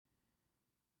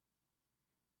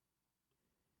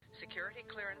Security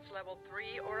clearance level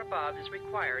 3 or above is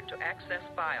required to access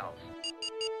files.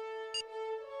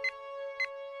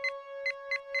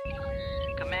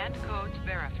 Command codes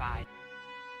verified.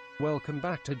 Welcome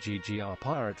back to GGR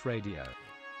Pirate Radio.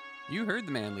 You heard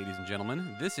the man, ladies and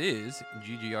gentlemen. This is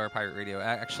GGR Pirate Radio.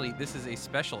 Actually, this is a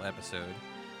special episode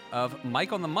of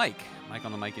Mike on the Mic. Mike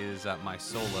on the Mic is my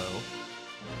solo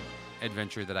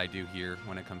adventure that I do here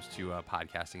when it comes to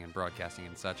podcasting and broadcasting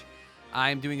and such.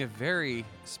 I'm doing a very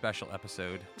special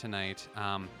episode tonight.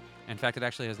 In fact, it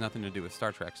actually has nothing to do with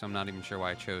Star Trek, so I'm not even sure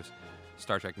why I chose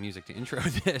Star Trek music to intro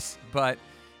this, but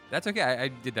that's okay. I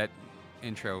did that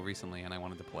intro recently, and I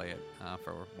wanted to play it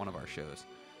for one of our shows.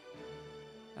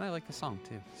 And I like the song,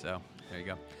 too, so there you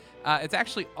go. It's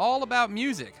actually all about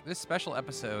music. This special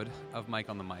episode of Mike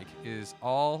on the Mic is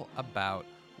all about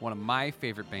one of my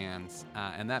favorite bands,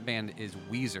 and that band is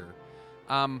Weezer.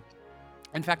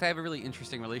 In fact, I have a really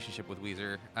interesting relationship with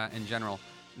Weezer in general.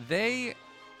 They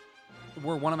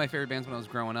were one of my favorite bands when I was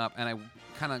growing up, and I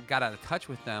kind of got out of touch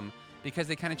with them because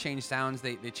they kind of changed sounds.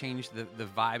 They changed the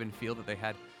vibe and feel that they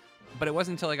had. But it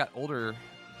wasn't until I got older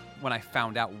when I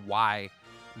found out why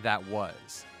that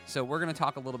was. So we're going to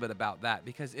talk a little bit about that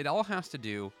because it all has to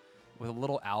do with a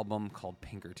little album called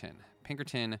Pinkerton.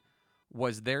 Pinkerton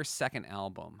was their second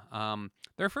album.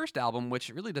 Their first album, which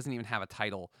really doesn't even have a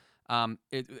title,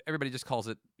 everybody just calls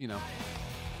it, the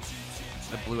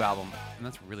Blue Album. And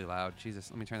that's really loud. Jesus,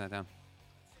 let me turn that down.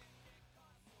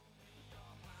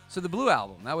 So the Blue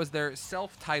Album, that was their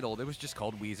self-titled. It was just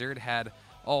called Weezer. It had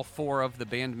all four of the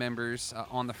band members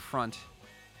on the front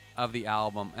of the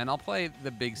album. And I'll play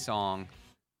the big song,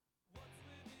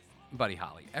 Buddy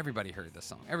Holly. Everybody heard this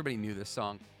song. Everybody knew this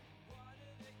song.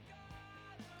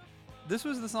 This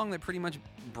was the song that pretty much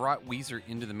brought Weezer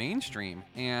into the mainstream,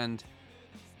 and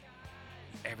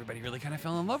everybody really kind of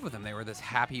fell in love with them. They were this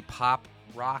happy pop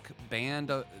rock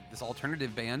band, this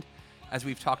alternative band, as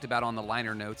we've talked about on the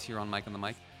liner notes here on Mike on the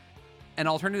Mic. An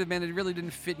alternative band that really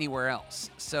didn't fit anywhere else,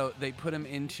 so they put them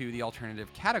into the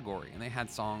alternative category, and they had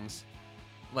songs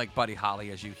like Buddy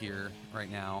Holly, as you hear right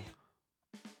now,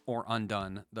 or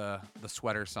Undone, the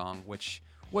Sweater song, which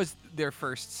was their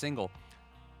first single.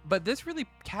 But this really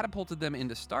catapulted them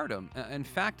into stardom. In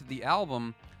fact, the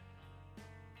album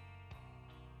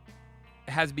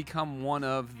has become one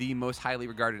of the most highly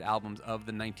regarded albums of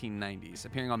the 1990s,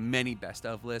 appearing on many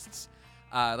best-of lists.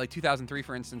 Like 2003,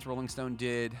 for instance, Rolling Stone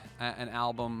did an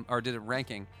album, or did a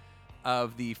ranking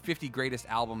of the 50 greatest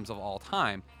albums of all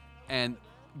time, and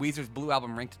Weezer's Blue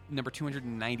Album ranked number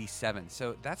 297,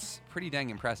 so that's pretty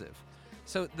dang impressive.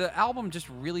 So the album just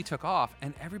really took off,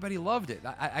 and everybody loved it.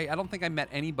 I don't think I met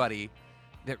anybody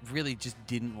that really just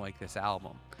didn't like this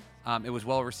album. It was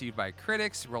well received by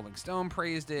critics. Rolling Stone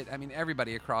praised it. I mean,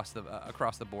 everybody across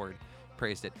the board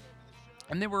praised it.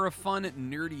 And they were a fun,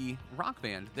 nerdy rock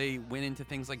band. They went into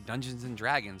things like Dungeons and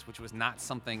Dragons, which was not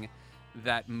something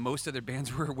that most other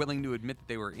bands were willing to admit that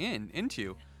they were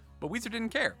into. But Weezer didn't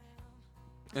care.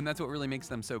 And that's what really makes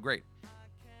them so great,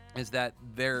 is that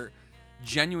they're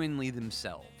genuinely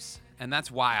themselves. And that's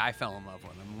why I fell in love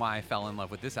with them, why I fell in love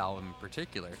with this album in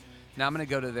particular. Now I'm going to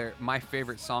go to my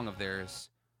favorite song of theirs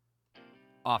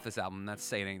off this album, and that's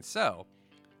Say It Ain't So.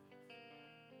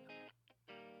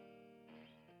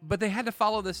 But they had to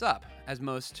follow this up, as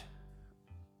most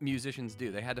musicians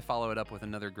do. They had to follow it up with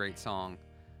another great song,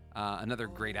 another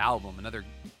great album, another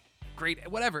great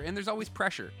whatever. And there's always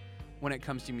pressure when it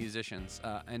comes to musicians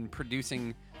and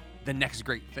producing the next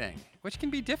great thing, which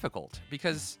can be difficult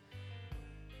because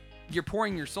you're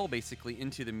pouring your soul basically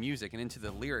into the music and into the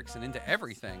lyrics and into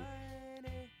everything.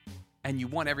 And you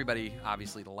want everybody,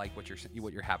 obviously, to like what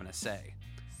you're having to say.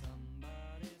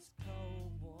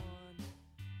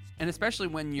 And especially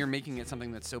when you're making it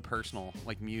something that's so personal,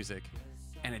 like music,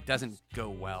 and it doesn't go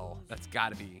well, that's got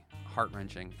to be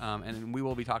heart-wrenching. And we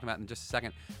will be talking about it in just a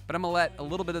second. But I'm going to let a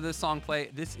little bit of this song play.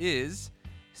 This is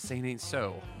Say It Ain't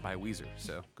So by Weezer.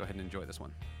 So go ahead and enjoy this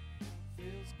one.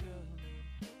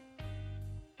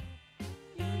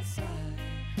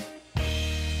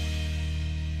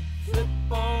 Flip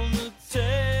on the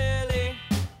telly,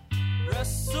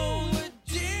 wrestle with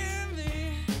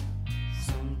Jimmy.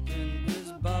 Something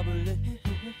is bubbling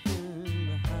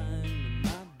behind my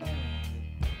back.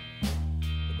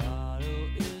 The bottle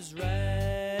is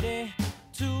ready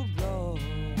to blow.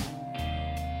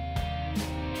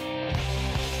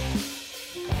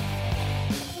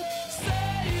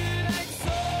 Say it ain't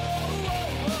so.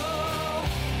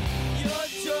 Your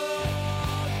joy.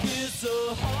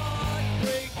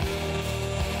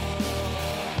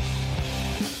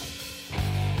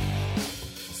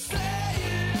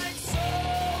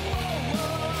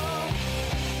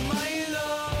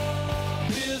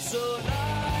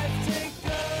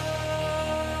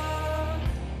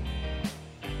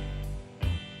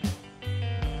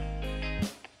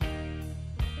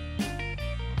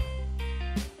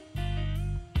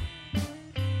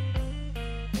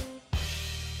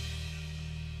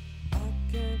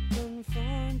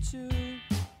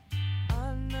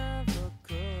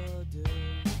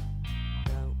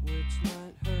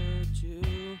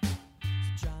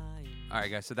 All right,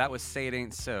 guys, so that was Say It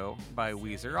Ain't So by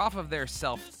Weezer off of their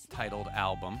self-titled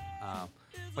album,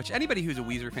 which anybody who's a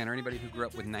Weezer fan or anybody who grew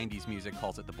up with 90s music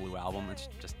calls it the Blue Album. It's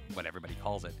just what everybody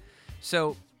calls it.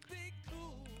 So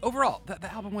overall,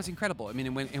 the album was incredible. I mean,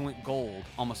 it went gold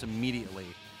almost immediately.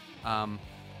 Yeah,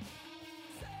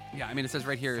 I mean, it says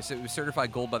right here, so it was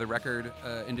certified gold by the Record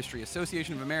Industry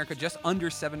Association of America just under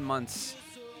 7 months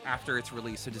after its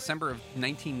release, so December of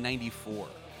 1994.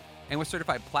 And was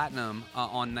certified platinum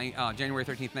on January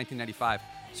 13th, 1995.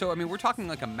 So, I mean, we're talking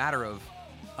like a matter of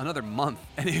another month,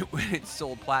 and it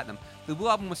sold platinum. The Blue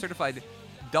Album was certified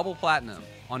double platinum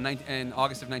in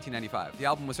August of 1995. The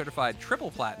album was certified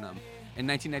triple platinum in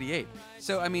 1998.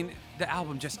 So, I mean, the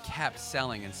album just kept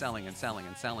selling and selling and selling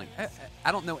and selling.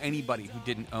 I don't know anybody who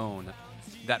didn't own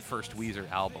that first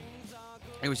Weezer album.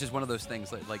 It was just one of those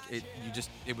things like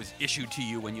it was issued to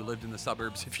you when you lived in the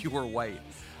suburbs if you were white.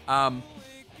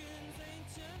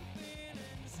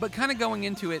 But kind of going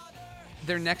into it,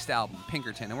 their next album,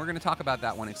 Pinkerton, and we're going to talk about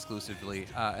that one exclusively.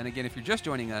 And again, if you're just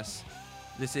joining us,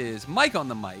 this is Mike on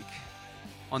the Mic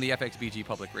on the FXBG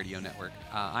Public Radio Network.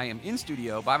 I am in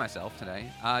studio by myself today.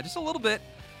 Just a little bit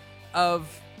of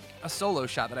a solo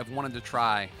shot that I've wanted to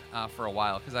try for a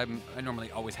while because I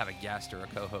normally always have a guest or a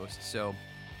co-host, so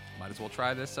might as well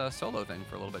try this solo thing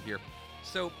for a little bit here.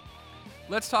 So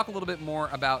let's talk a little bit more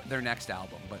about their next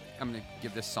album, but I'm going to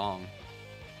give this song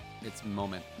its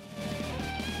moment.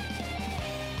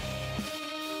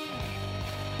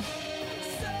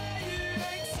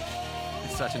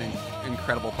 It's such an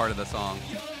incredible part of the song.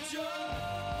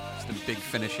 Just a big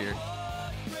finish here.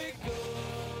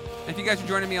 And if you guys are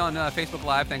joining me on Facebook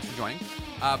Live, thanks for joining.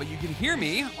 But you can hear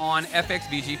me on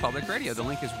FXBG Public Radio. The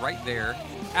link is right there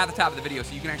at the top of the video,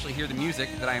 so you can actually hear the music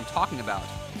that I am talking about.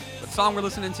 What song we're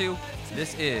listening to?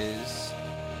 This is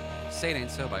Say It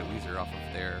Ain't So by Weezer off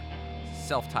of their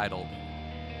self-titled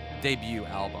debut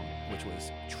album, which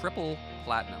was triple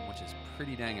platinum, which is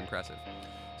pretty dang impressive.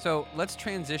 So let's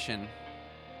transition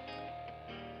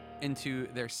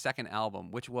into their second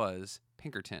album, which was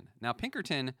Pinkerton. Now,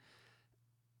 Pinkerton,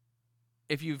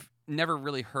 if you've never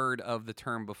really heard of the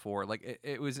term before, like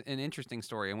it was an interesting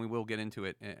story, and we will get into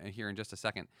it here in just a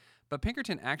second. But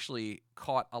Pinkerton actually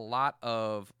caught a lot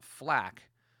of flack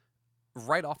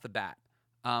right off the bat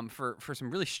for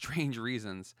some really strange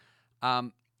reasons.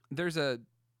 There's a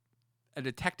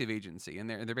detective agency, and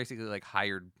they're basically like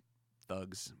hired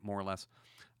thugs, more or less.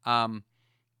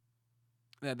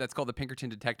 That's called the Pinkerton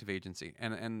Detective Agency,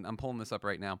 and I'm pulling this up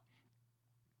right now.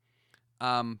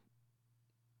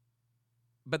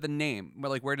 But the name,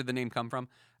 well, like, where did the name come from?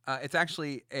 It's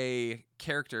actually a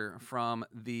character from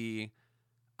the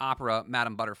opera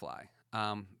Madame Butterfly.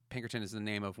 Pinkerton is the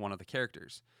name of one of the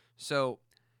characters. So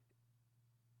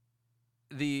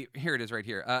here it is right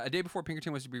here. A day before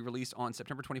Pinkerton was to be released on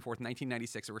September 24th,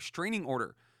 1996, a restraining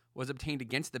order was obtained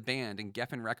against the band and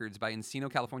Geffen Records by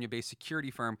Encino, California-based security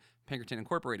firm Pinkerton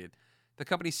Incorporated. The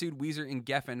company sued Weezer and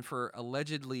Geffen for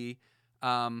allegedly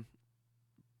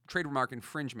trademark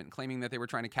infringement, claiming that they were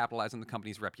trying to capitalize on the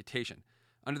company's reputation.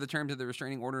 Under the terms of the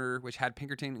restraining order, which had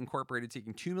Pinkerton Incorporated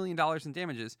seeking $2 million in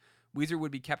damages, Weezer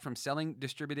would be kept from selling,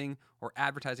 distributing, or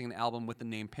advertising an album with the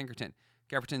name Pinkerton.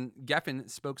 Geffen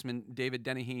spokesman David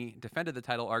Dennehy defended the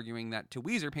title, arguing that to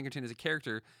Weezer, Pinkerton is a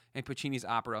character in Puccini's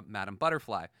opera Madame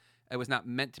Butterfly. It was not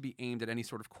meant to be aimed at any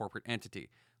sort of corporate entity.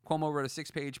 Cuomo wrote a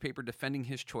 6-page paper defending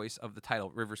his choice of the title,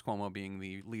 Rivers Cuomo being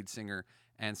the lead singer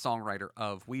and songwriter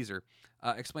of Weezer,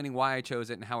 explaining why I chose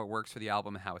it and how it works for the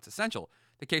album and how it's essential.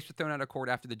 The case was thrown out of court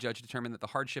after the judge determined that the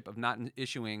hardship of not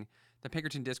issuing the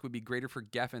Pinkerton disc would be greater for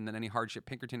Geffen than any hardship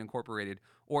Pinkerton Incorporated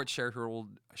or its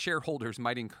shareholders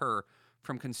might incur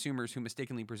from consumers who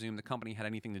mistakenly presumed the company had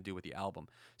anything to do with the album.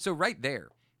 So right there,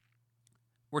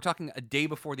 we're talking a day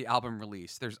before the album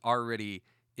release. There's already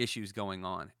issues going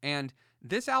on. And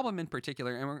this album in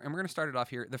particular, and we're going to start it off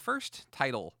here, the first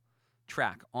title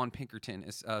track on Pinkerton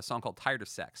is a song called Tired of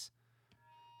Sex.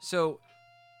 So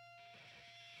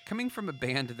coming from a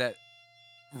band that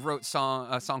wrote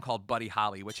a song called Buddy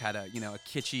Holly, which had a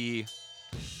kitschy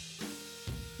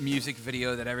music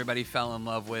video that everybody fell in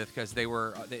love with because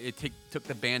it took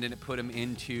the band and it put them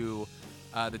into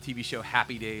the TV show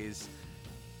Happy Days.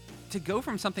 To go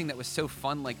from something that was so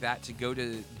fun like that to go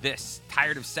to this,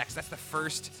 Tired of Sex, that's the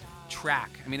first track.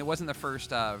 I mean, it wasn't the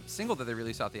first single that they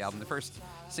released off the album. The first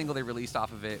single they released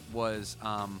off of it was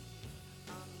El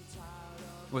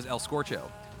Scorcho.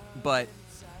 But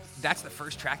that's the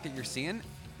first track that you're seeing.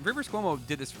 Rivers Cuomo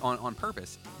did this on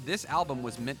purpose. This album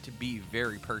was meant to be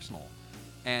very personal.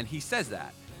 And he says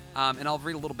that. And I'll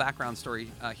read a little background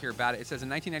story here about it. It says, in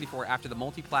 1994, after the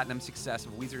multi-platinum success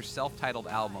of Weezer's self-titled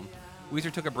album,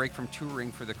 Weezer took a break from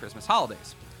touring for the Christmas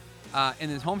holidays. In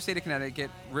his home state of Connecticut,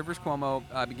 Rivers Cuomo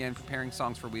began preparing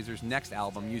songs for Weezer's next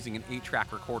album using an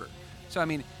 8-track recorder. So, I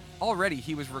mean, already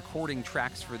he was recording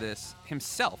tracks for this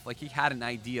himself. Like, he had an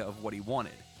idea of what he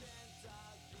wanted.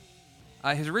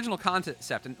 His original concept,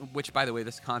 which, by the way,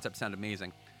 this concept sounded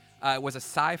amazing, was a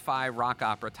sci-fi rock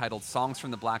opera titled Songs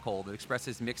from the Black Hole that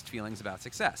expresses mixed feelings about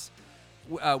success.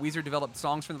 Weezer developed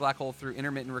Songs from the Black Hole through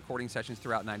intermittent recording sessions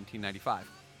throughout 1995.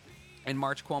 In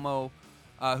March, Cuomo,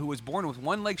 who was born with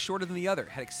one leg shorter than the other,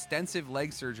 had extensive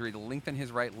leg surgery to lengthen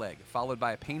his right leg, followed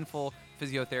by painful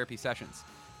physiotherapy sessions.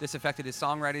 This affected his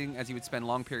songwriting as he would spend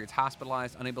long periods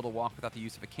hospitalized, unable to walk without the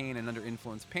use of a cane, and under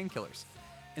influence of painkillers.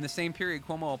 In the same period,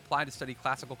 Cuomo applied to study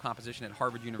classical composition at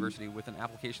Harvard University with an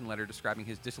application letter describing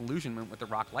his disillusionment with the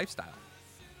rock lifestyle.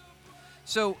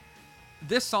 So,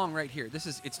 this song right here,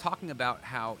 it's talking about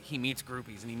how he meets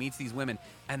groupies and he meets these women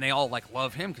and they all like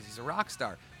love him because he's a rock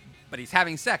star. But he's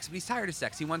having sex, but he's tired of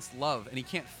sex. He wants love, and he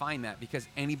can't find that because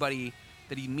anybody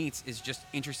that he meets is just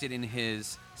interested in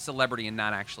his celebrity and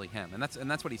not actually him. And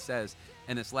that's what he says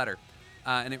in this letter.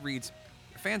 And it reads,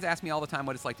 "Fans ask me all the time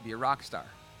what it's like to be a rock star.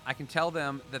 I can tell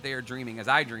them that they are dreaming, as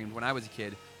I dreamed when I was a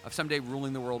kid, of someday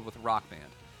ruling the world with a rock band.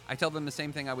 I tell them the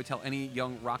same thing I would tell any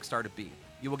young rock star to be.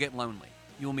 You will get lonely.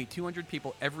 You will meet 200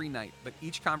 people every night, but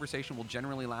each conversation will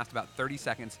generally last about 30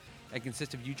 seconds and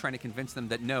consist of you trying to convince them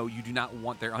that no, you do not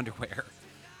want their underwear.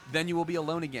 Then you will be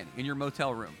alone again in your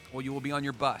motel room, or you will be on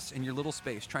your bus in your little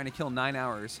space trying to kill 9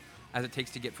 hours as it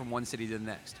takes to get from one city to the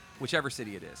next, whichever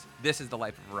city it is. This is the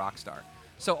life of a rock star."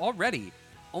 So already,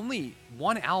 only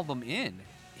one album in,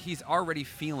 he's already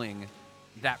feeling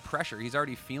that pressure. He's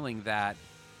already feeling that,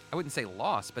 I wouldn't say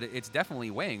loss, but it's definitely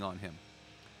weighing on him.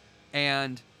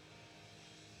 And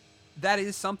that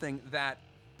is something that,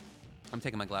 I'm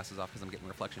taking my glasses off because I'm getting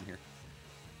reflection here.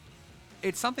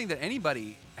 It's something that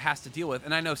anybody has to deal with.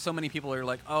 And I know so many people are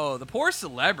like, oh, the poor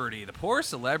celebrity,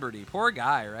 poor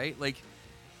guy, right? Like,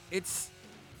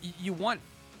 you want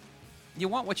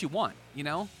what you want, you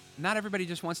know? Not everybody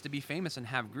just wants to be famous and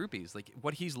have groupies. Like,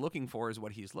 what he's looking for is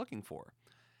what he's looking for.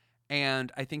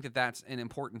 And I think that that's an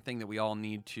important thing that we all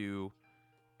need to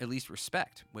at least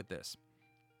respect with this.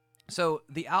 So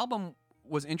the album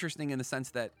was interesting in the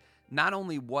sense that not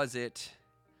only was it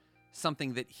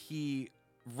something that he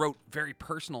wrote very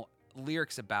personal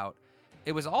lyrics about,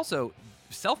 it was also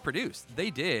self-produced. They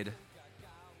did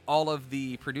all of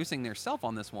the producing themselves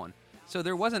on this one. So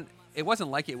it wasn't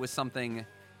like it was something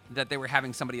that they were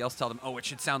having somebody else tell them, oh, it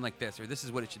should sound like this, or this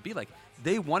is what it should be like.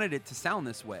 They wanted it to sound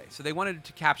this way. So they wanted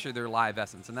to capture their live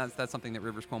essence. And that's something that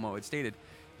Rivers Cuomo had stated,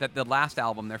 that the last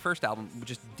album, their first album,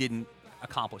 just didn't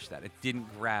accomplish that. It didn't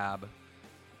grab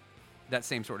that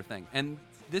same sort of thing. And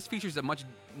this features a much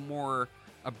more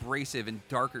abrasive and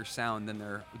darker sound than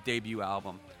their debut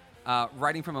album.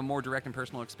 Writing from a more direct and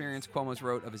personal experience, Cuomo's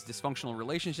wrote of his dysfunctional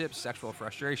relationships, sexual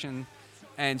frustration,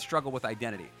 and struggle with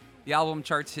identity. The album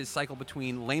charts his cycle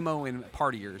between lame-o and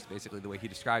partiers, basically the way he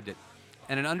described it.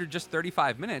 And in under just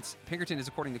 35 minutes, Pinkerton is,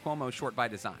 according to Cuomo, short by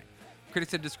design.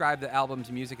 Critics have described the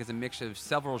album's music as a mix of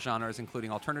several genres,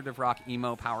 including alternative rock,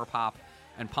 emo, power pop,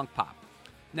 and punk pop.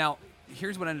 Now,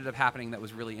 here's what ended up happening that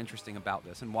was really interesting about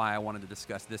this, and why I wanted to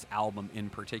discuss this album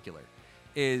in particular,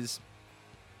 is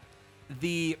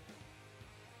the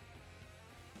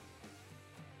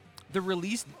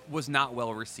release was not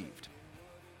well received.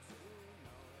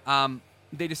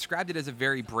 They described it as a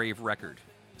very brave record.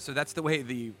 So that's the way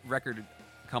the record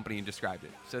company described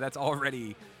it. So that's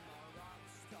already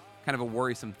kind of a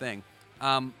worrisome thing.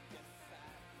 And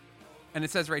it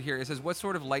says right here, it says, what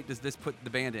sort of light does this put the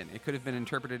band in? It could have been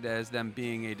interpreted as them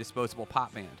being a disposable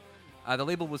pop band. The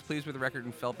label was pleased with the record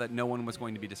and felt that no one was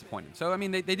going to be disappointed. So, I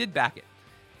mean, they did back it.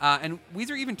 And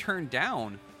Weezer even turned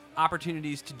down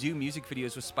opportunities to do music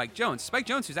videos with Spike Jonze. Spike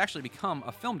Jonze, who's actually become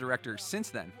a film director since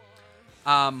then.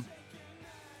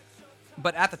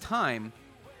 But at the time,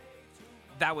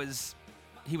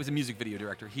 he was a music video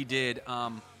director. He did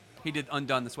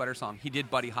Undone, the Sweater Song. He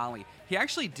did Buddy Holly. He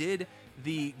actually did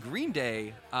the Green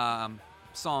Day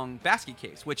song Basket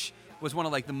Case, which was one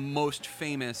of like the most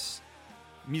famous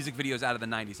music videos out of the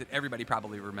 90s that everybody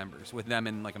probably remembers, with them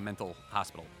in like a mental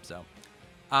hospital. So,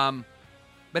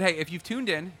 but hey, if you've tuned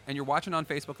in and you're watching on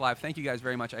Facebook Live, thank you guys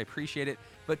very much. I appreciate it.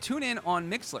 But tune in on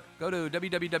Mixlr. Go to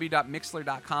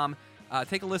www.mixlr.com.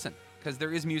 Take a listen, because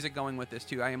there is music going with this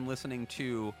too. I am listening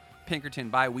to Pinkerton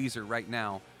by Weezer right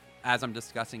now as I'm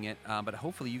discussing it. But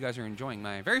hopefully you guys are enjoying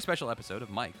my very special episode of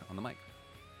Mike on the Mic.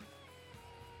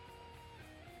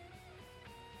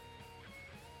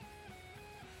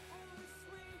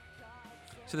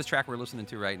 So this track we're listening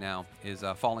to right now is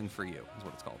Falling For You, is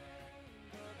what it's called.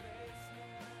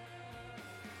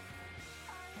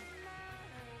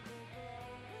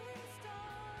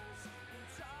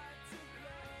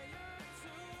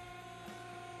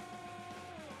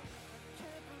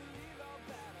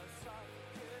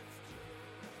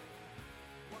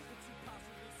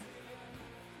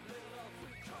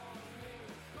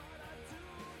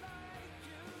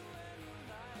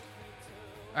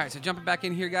 All right, so jumping back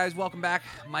in here, guys. Welcome back.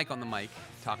 Mike on the mic,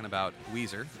 talking about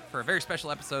Weezer for a very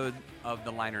special episode of the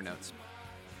Liner Notes.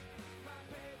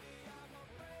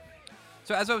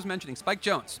 So as I was mentioning, Spike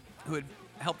Jonze, who had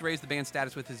helped raise the band's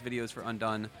status with his videos for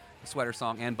Undone, the Sweater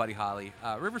Song, and Buddy Holly,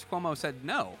 Rivers Cuomo said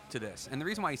no to this. And the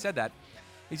reason why he said that,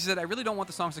 he said, I really don't want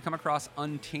the songs to come across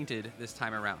untainted this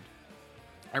time around.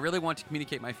 I really want to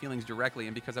communicate my feelings directly,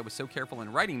 and because I was so careful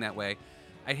in writing that way,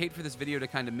 I'd hate for this video to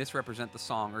kind of misrepresent the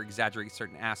song or exaggerate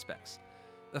certain aspects.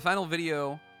 The final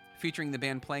video featuring the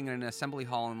band playing in an assembly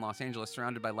hall in Los Angeles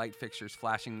surrounded by light fixtures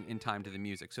flashing in time to the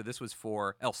music. So this was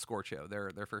for El Scorcho,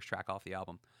 their first track off the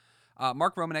album.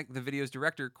 Mark Romanek, the video's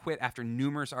director, quit after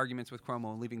numerous arguments with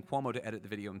Cuomo, leaving Cuomo to edit the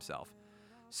video himself.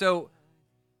 So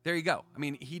there you go. I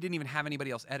mean, he didn't even have anybody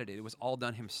else edit it. It was all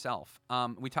done himself.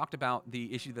 We talked about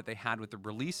the issue that they had with the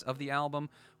release of the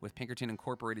album, with Pinkerton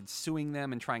Incorporated suing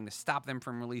them and trying to stop them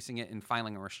from releasing it and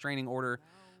filing a restraining order.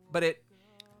 But it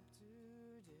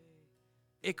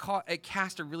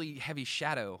cast a really heavy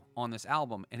shadow on this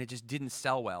album, and it just didn't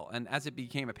sell well. And as it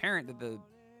became apparent that the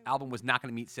album was not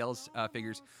going to meet sales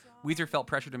figures, Weezer felt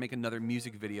pressure to make another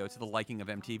music video to the liking of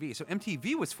MTV. So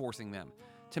MTV was forcing them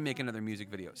to make another music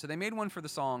video. So they made one for the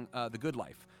song The Good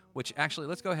Life, which actually,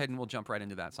 let's go ahead and we'll jump right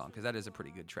into that song, because that is a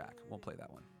pretty good track. We'll play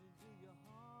that one.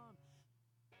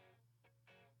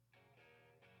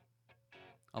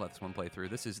 I'll let this one play through.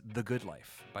 This is The Good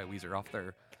Life by Weezer off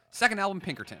their second album,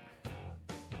 Pinkerton.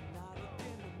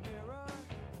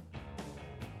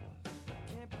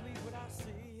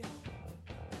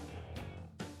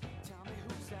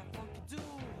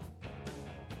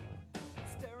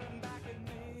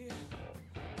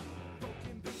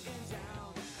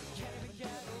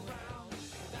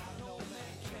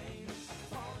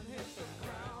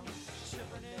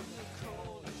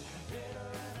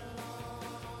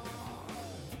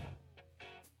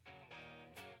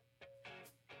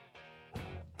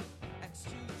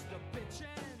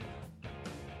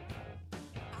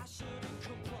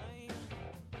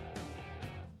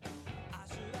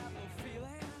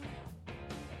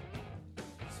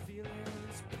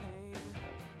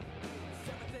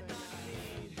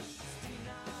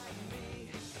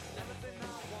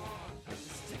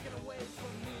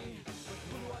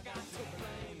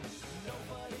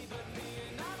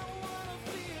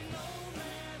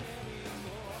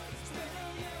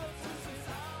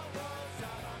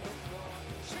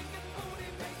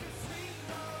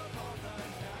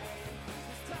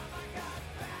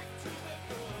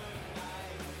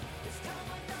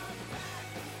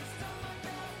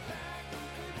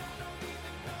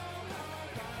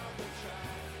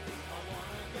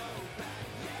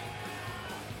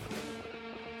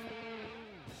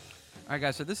 All right,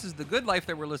 guys, so this is The Good Life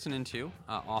that we're listening to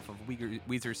off of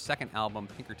Weezer's second album,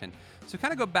 Pinkerton. So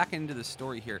kind of go back into the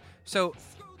story here. So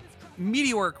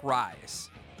meteoric rise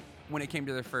when it came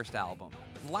to their first album.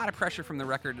 A lot of pressure from the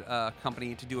record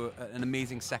company to do an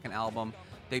amazing second album.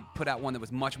 They put out one that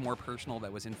was much more personal,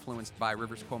 that was influenced by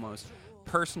Rivers Cuomo's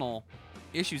personal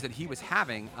issues that he was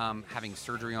having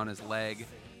surgery on his leg,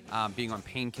 being on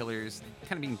painkillers,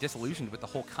 kind of being disillusioned with the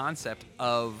whole concept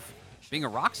of being a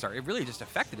rock star. It really just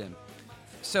affected him.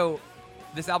 So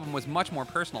this album was much more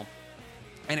personal,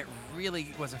 and it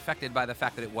really was affected by the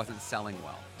fact that it wasn't selling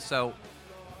well. So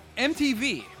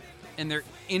MTV, in their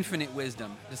infinite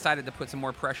wisdom, decided to put some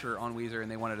more pressure on Weezer,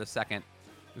 and they wanted a second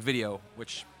video,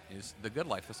 which is The Good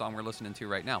Life, the song we're listening to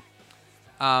right now.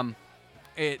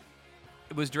 It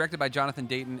was directed by Jonathan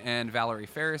Dayton and Valerie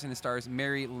Ferris, and it stars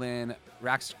Mary Lynn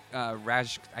I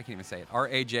can't even say it,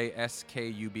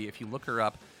 Rajskub. If you look her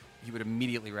up, you would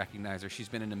immediately recognize her. She's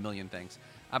been in a million things.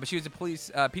 But she was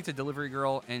a pizza delivery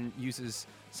girl and uses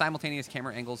simultaneous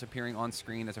camera angles appearing on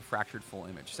screen as a fractured full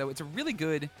image. So it's a really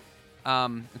good,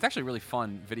 it's actually a really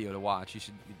fun video to watch. You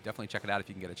should definitely check it out if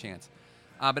you can get a chance.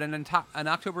 But in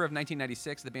October of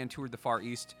 1996, the band toured the Far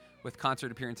East with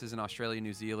concert appearances in Australia,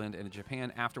 New Zealand, and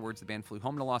Japan. Afterwards, the band flew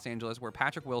home to Los Angeles, where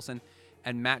Patrick Wilson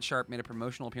and Matt Sharp made a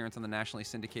promotional appearance on the nationally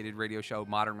syndicated radio show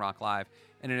Modern Rock Live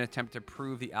in an attempt to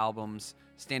prove the album's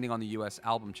standing on the U.S.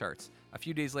 album charts. A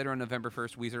few days later, on November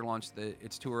 1st, Weezer launched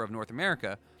its tour of North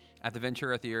America at the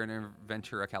Ventura Theater in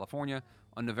Ventura, California.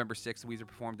 On November 6th, Weezer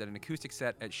performed at an acoustic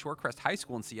set at Shorecrest High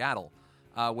School in Seattle,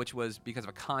 which was because of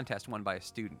a contest won by a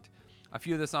student. A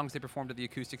few of the songs they performed at the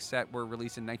acoustic set were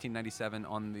released in 1997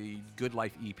 on the Good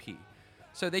Life EP.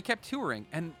 So they kept touring,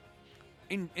 and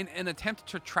in an attempt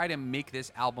to try to make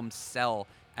this album sell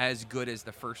as good as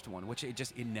the first one, which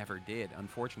it never did,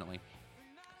 unfortunately.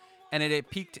 And it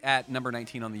peaked at number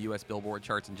 19 on the U.S. Billboard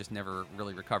charts and just never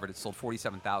really recovered. It sold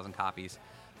 47,000 copies.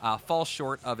 Falls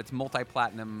short of its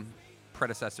multi-platinum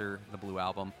predecessor, the Blue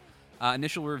Album.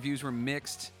 Initial reviews were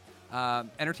mixed.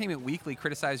 Entertainment Weekly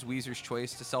criticized Weezer's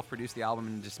choice to self-produce the album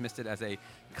and dismissed it as a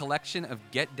collection of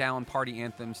get-down party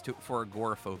anthems for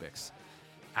agoraphobics.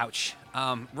 Ouch.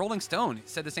 Rolling Stone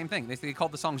said the same thing. They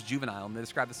called the songs juvenile, and they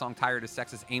described the song Tired as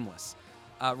Sex as aimless.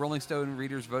 Rolling Stone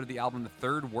readers voted the album the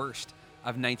third worst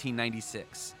of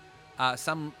 1996.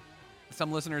 Some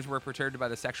listeners were perturbed by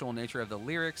the sexual nature of the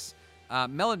lyrics.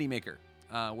 Melody Maker,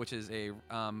 which is a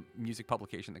music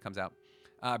publication that comes out,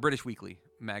 British Weekly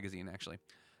magazine, actually,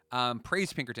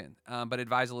 praised Pinkerton, but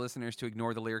advised the listeners to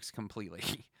ignore the lyrics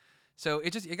completely. So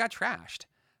it got trashed.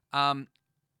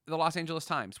 The Los Angeles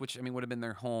Times, which would have been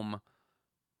their home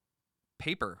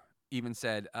paper, even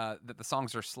said that the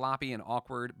songs are sloppy and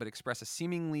awkward, but express a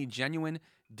seemingly genuine,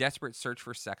 desperate search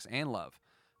for sex and love.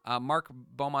 Mark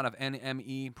Beaumont of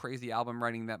NME praised the album,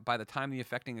 writing that by the time the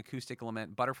affecting acoustic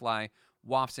lament Butterfly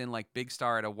wafts in like Big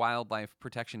Star at a wildlife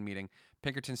protection meeting,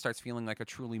 Pinkerton starts feeling like a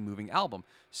truly moving album.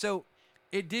 So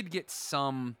it did get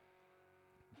some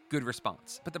good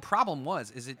response. But the problem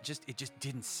is it just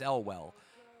didn't sell well.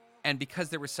 And because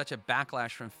there was such a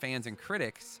backlash from fans and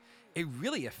critics, it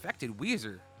really affected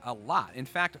Weezer a lot. In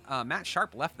fact, Matt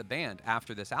Sharp left the band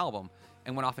after this album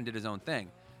and went off and did his own thing.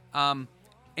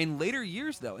 In later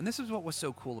years, though, and this is what was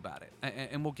so cool about it,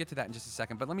 and we'll get to that in just a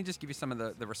second, but let me just give you some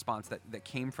of the response that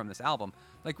came from this album.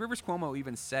 Like, Rivers Cuomo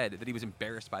even said that he was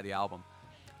embarrassed by the album.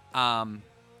 And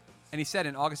he said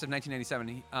in August of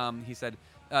 1997, he said,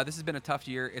 this has been a tough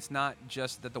year. It's not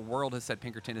just that the world has said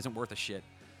Pinkerton isn't worth a shit,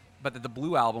 but that the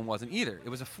Blue Album wasn't either. It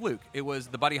was a fluke. It was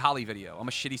the Buddy Holly video. I'm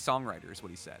a shitty songwriter is what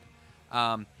he said.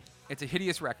 It's a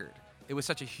hideous record. It was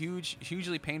such a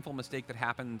hugely painful mistake that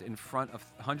happened in front of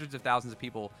hundreds of thousands of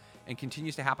people and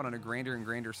continues to happen on a grander and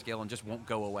grander scale and just won't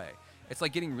go away. It's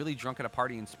like getting really drunk at a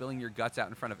party and spilling your guts out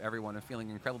in front of everyone and feeling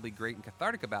incredibly great and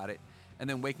cathartic about it, and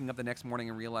then waking up the next morning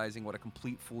and realizing what a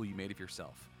complete fool you made of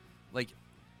yourself. Like,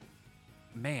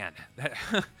 man,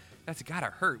 that's gotta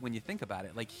hurt when you think about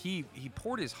it. Like, he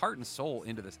poured his heart and soul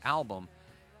into this album,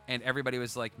 and everybody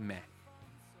was like, meh.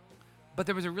 But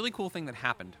there was a really cool thing that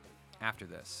happened after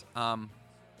this.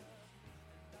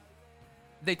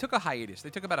 They took a hiatus. They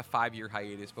took about a 5-year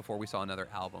hiatus before we saw another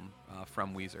album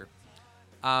from Weezer.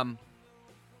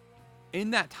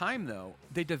 In that time, though,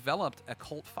 they developed a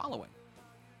cult following.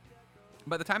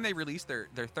 By the time they released their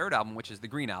third album, which is the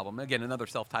Green Album, again, another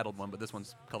self-titled one, but this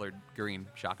one's colored green,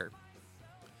 shocker,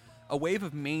 a wave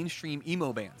of mainstream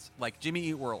emo bands like Jimmy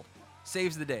Eat World,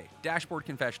 Saves the Day, Dashboard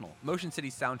Confessional, Motion City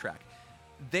Soundtrack,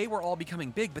 they were all becoming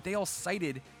big, but they all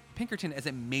cited Pinkerton as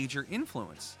a major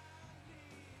influence.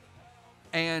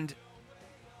 And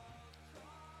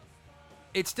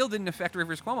it still didn't affect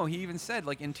Rivers Cuomo. He even said,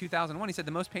 like, in 2001, he said,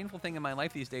 the most painful thing in my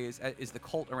life these days is the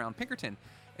cult around Pinkerton.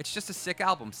 It's just a sick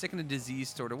album, sick in a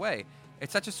diseased sort of way.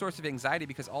 It's such a source of anxiety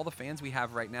because all the fans we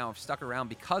have right now have stuck around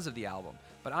because of the album.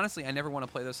 But honestly, I never want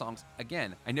to play those songs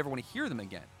again. I never want to hear them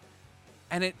again.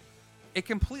 And it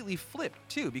completely flipped,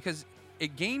 too, because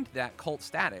it gained that cult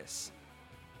status.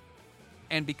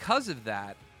 And because of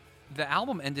that, the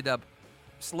album ended up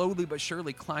slowly but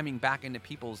surely climbing back into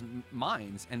people's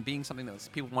minds and being something that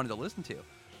people wanted to listen to.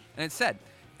 And it said,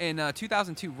 in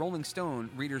 2002, Rolling Stone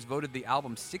readers voted the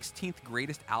album 16th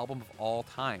greatest album of all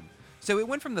time. So it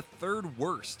went from the third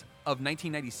worst of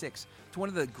 1996 to one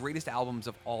of the greatest albums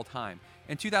of all time.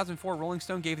 In 2004, Rolling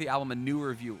Stone gave the album a new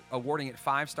review, awarding it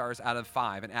 5 stars out of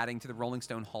 5 and adding to the Rolling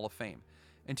Stone Hall of Fame.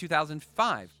 In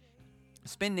 2005,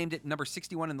 Spin named it number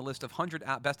 61 in the list of 100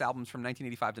 best albums from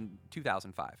 1985 to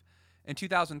 2005. In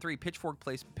 2003, Pitchfork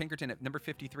placed Pinkerton at number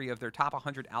 53 of their top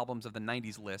 100 albums of the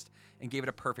 90s list and gave it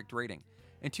a perfect rating.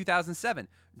 In 2007,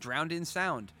 Drowned in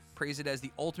Sound praised it as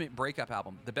the ultimate breakup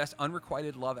album, the best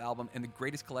unrequited love album, and the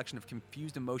greatest collection of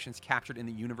confused emotions captured in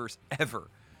the universe ever.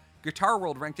 Guitar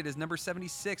World ranked it as number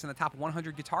 76 in the top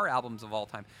 100 guitar albums of all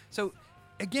time. So,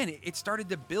 again, it started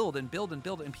to build and build and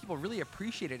build, and people really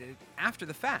appreciated it after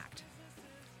the fact.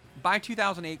 By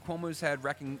 2008, Cuomo's had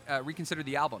reconsidered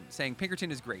the album, saying,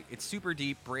 Pinkerton is great. It's super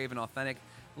deep, brave, and authentic.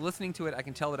 Listening to it, I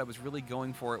can tell that I was really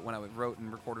going for it when I wrote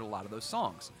and recorded a lot of those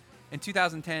songs. In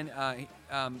 2010,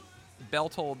 Bell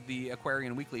told the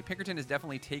Aquarian Weekly, Pinkerton has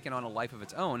definitely taken on a life of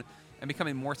its own and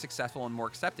becoming more successful and more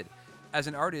accepted. As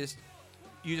an artist,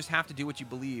 you just have to do what you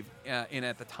believe in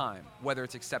at the time, whether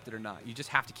it's accepted or not. You just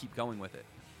have to keep going with it.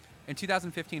 In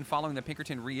 2015, following the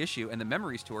Pinkerton reissue and the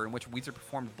Memories Tour, in which Weezer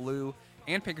performed Blue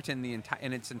and Pinkerton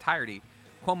in its entirety,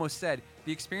 Cuomo said,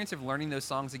 the experience of learning those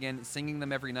songs again, singing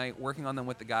them every night, working on them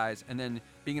with the guys, and then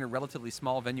being in a relatively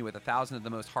small venue with 1,000 of the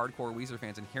most hardcore Weezer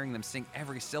fans and hearing them sing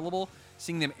every syllable,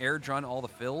 seeing them air drum all the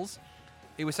fills,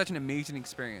 It was such an amazing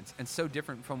experience and so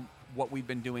different from what we've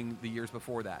been doing the years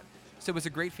before that. So it was a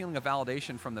great feeling of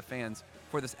validation from the fans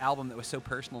for this album that was so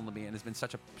personal to me and has been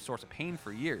such a source of pain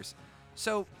for years.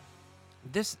 So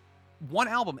this one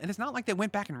album, and it's not like they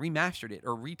went back and remastered it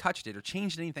or retouched it or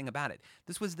changed anything about it.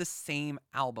 This was the same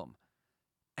album.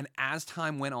 And as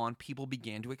time went on, people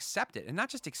began to accept it. And not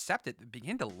just accept it, they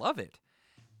began to love it.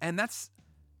 And that's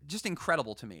just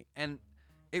incredible to me. And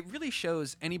it really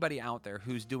shows anybody out there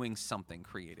who's doing something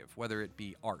creative, whether it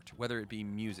be art, whether it be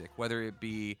music, whether it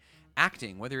be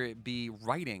acting, whether it be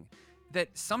writing, that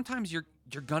sometimes you're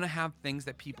going to have things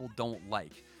that people don't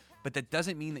like. But that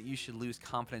doesn't mean that you should lose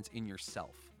confidence in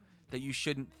yourself. That you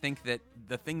shouldn't think that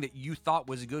the thing that you thought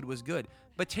was good,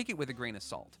 but take it with a grain of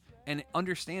salt and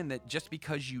understand that just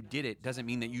because you did it doesn't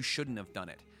mean that you shouldn't have done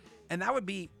it. And that would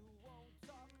be,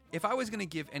 if I was going to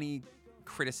give any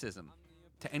criticism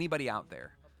to anybody out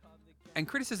there, and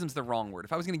criticism's the wrong word.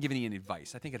 If I was going to give any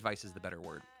advice, I think advice is the better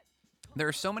word. There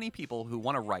are so many people who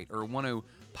want to write or want to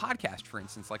podcast, for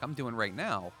instance, like I'm doing right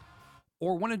now,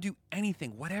 or want to do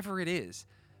anything, whatever it is,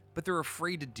 but they're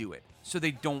afraid to do it. So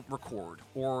they don't record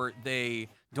or they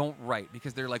don't write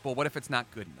because they're like, well, what if it's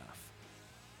not good enough?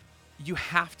 You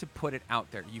have to put it out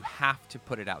there. You have to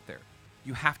put it out there.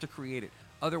 You have to create it.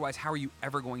 Otherwise, how are you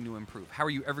ever going to improve? How are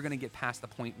you ever going to get past the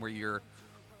point where you're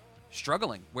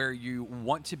struggling, where you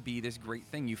want to be this great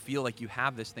thing? You feel like you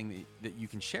have this thing that you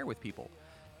can share with people.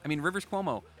 I mean, Rivers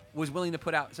Cuomo was willing to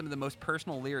put out some of the most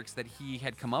personal lyrics that he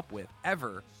had come up with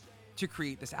ever to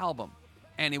create this album.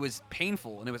 And it was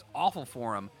painful and it was awful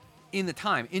for him in the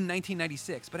time, in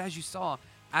 1996. But as you saw,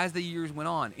 as the years went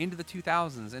on, into the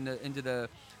 2000s, into the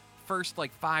first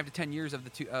like 5 to 10 years of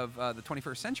the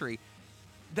 21st century,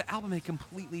 the album had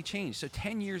completely changed. So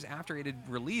 10 years after it had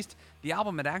released, the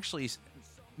album had actually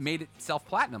made itself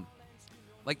platinum.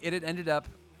 Like, it had ended up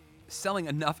selling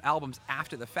enough albums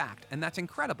after the fact. And that's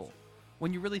incredible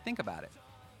when you really think about it.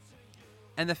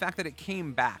 And the fact that it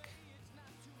came back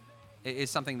is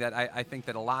something that I think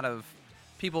that a lot of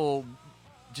people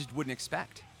just wouldn't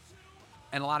expect.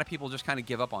 And a lot of people just kind of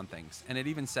give up on things. And it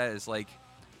even says, like,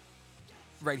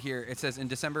 right here, it says, in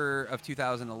December of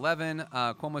 2011,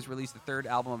 Cuomo's released the third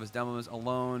album of his demos,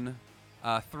 Alone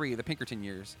 3, The Pinkerton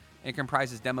Years. It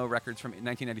comprises demo records from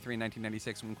 1993 and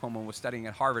 1996 when Cuomo was studying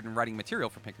at Harvard and writing material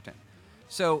for Pinkerton.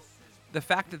 So the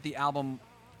fact that the album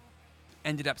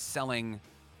ended up selling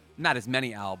not as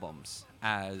many albums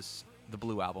as the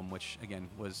Blue Album, which, again,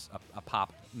 was a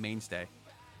pop mainstay,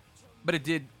 but it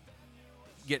did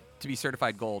get to be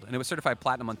certified gold, and it was certified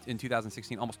platinum in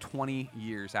 2016, almost 20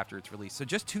 years after its release. So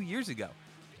just 2 years ago,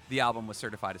 the album was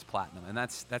certified as platinum, and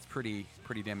that's pretty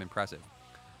damn impressive.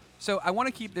 So I want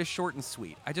to keep this short and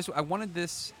sweet. I wanted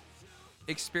this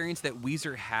experience that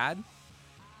Weezer had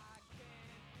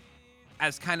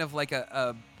as kind of like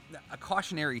a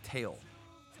cautionary tale,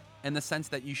 in the sense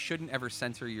that you shouldn't ever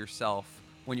censor yourself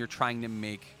when you're trying to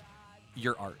make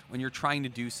your art, when you're trying to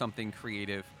do something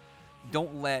creative.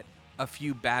 Don't let a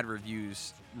few bad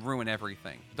reviews ruin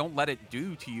everything. Don't let it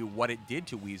do to you what it did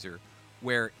to Weezer,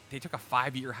 where they took a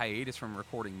 5-year hiatus from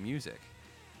recording music.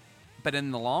 But in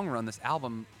the long run, this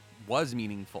album was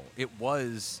meaningful. It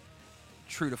was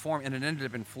true to form, and it ended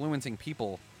up influencing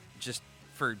people just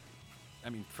for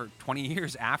 20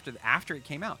 years after it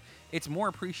came out. It's more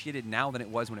appreciated now than it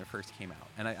was when it first came out,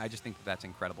 and I just think that that's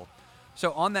incredible.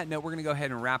 So on that note, we're going to go ahead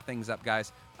and wrap things up,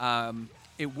 guys.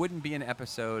 It wouldn't be an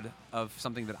episode of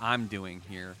something that I'm doing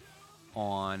here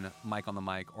on Mike on the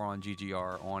Mic or on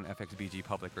GGR on FXBG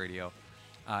Public Radio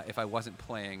if I wasn't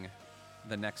playing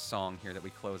the next song here that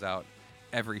we close out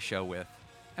every show with.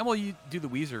 And we'll do the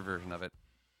Weezer version of it.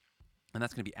 And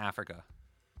that's going to be Africa.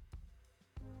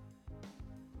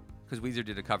 Because Weezer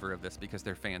did a cover of this because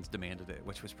their fans demanded it,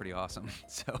 which was pretty awesome.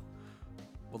 So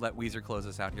we'll let Weezer close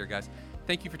us out here, guys.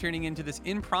 Thank you for tuning into this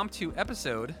impromptu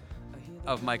episode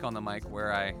of Mike on the Mic,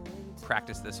 where I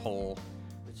practice this whole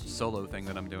solo thing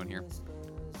that I'm doing here.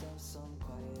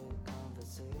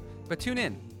 But tune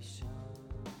in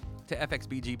to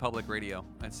FXBG Public Radio.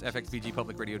 That's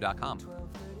fxbgpublicradio.com.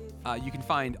 You can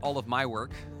find all of my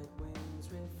work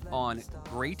on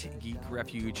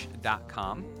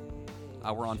greatgeekrefuge.com.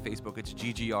 We're on Facebook. It's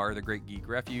GGR, The Great Geek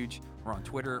Refuge. We're on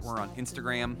Twitter. We're on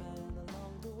Instagram.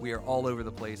 We are all over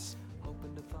the place.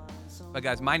 But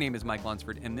guys, my name is Mike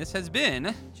Lunsford, and this has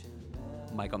been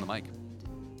Mike on the Mic.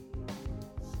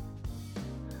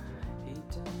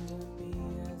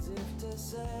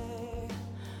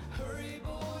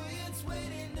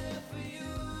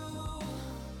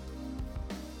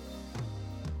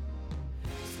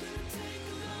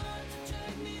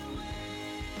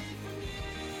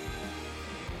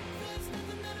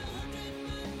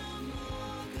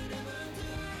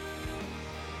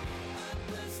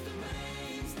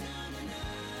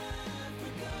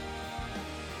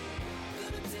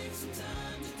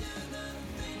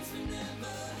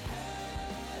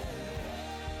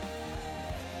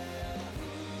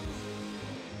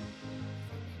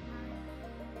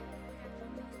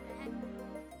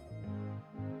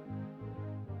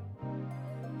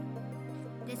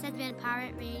 This has been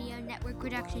Pirate Radio Network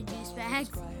production, Juice Bags.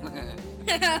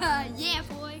 Yeah,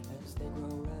 boy.